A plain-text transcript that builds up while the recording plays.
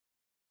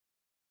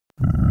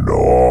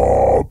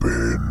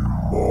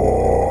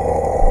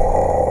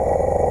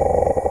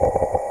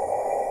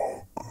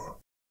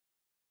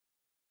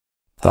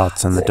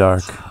Thoughts in the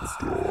dark.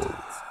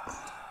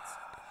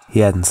 He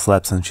hadn't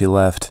slept since she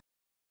left.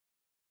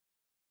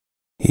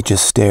 He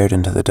just stared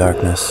into the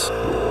darkness,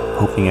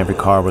 hoping every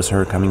car was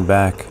her coming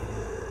back.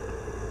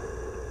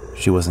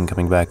 She wasn't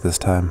coming back this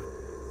time.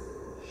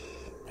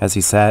 As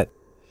he sat,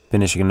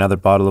 finishing another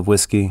bottle of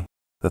whiskey,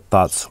 the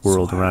thoughts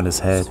swirled around his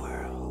head.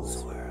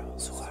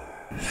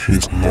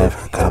 She's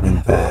never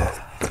coming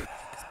back.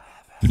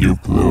 You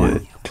blew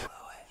it.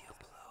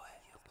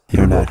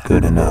 You're not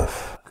good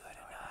enough.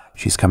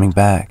 She's coming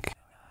back.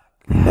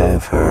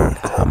 Never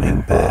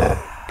coming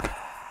back.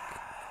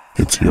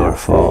 It's your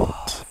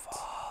fault.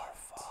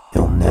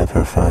 You'll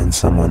never find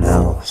someone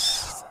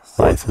else.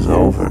 Life is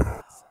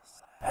over.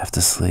 Have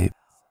to sleep.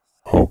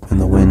 Open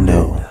the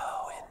window.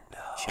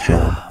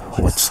 Jump.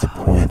 What's the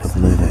point of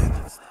living?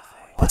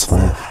 What's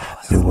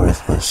left? You're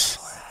worthless.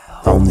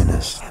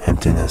 Loneliness,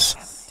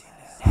 emptiness.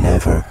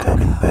 Never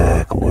coming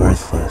back.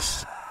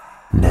 Worthless.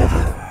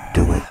 Never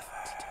do it.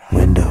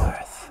 Window.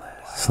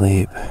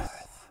 Sleep.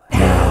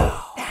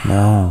 Now.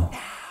 No.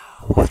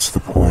 What's the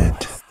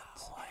point?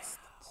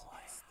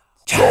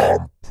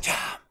 Jump.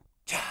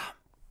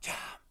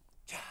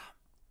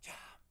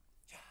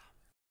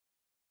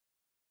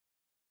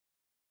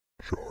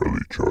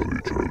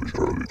 Charlie.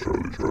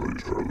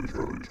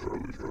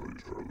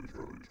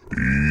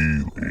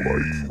 Be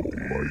light.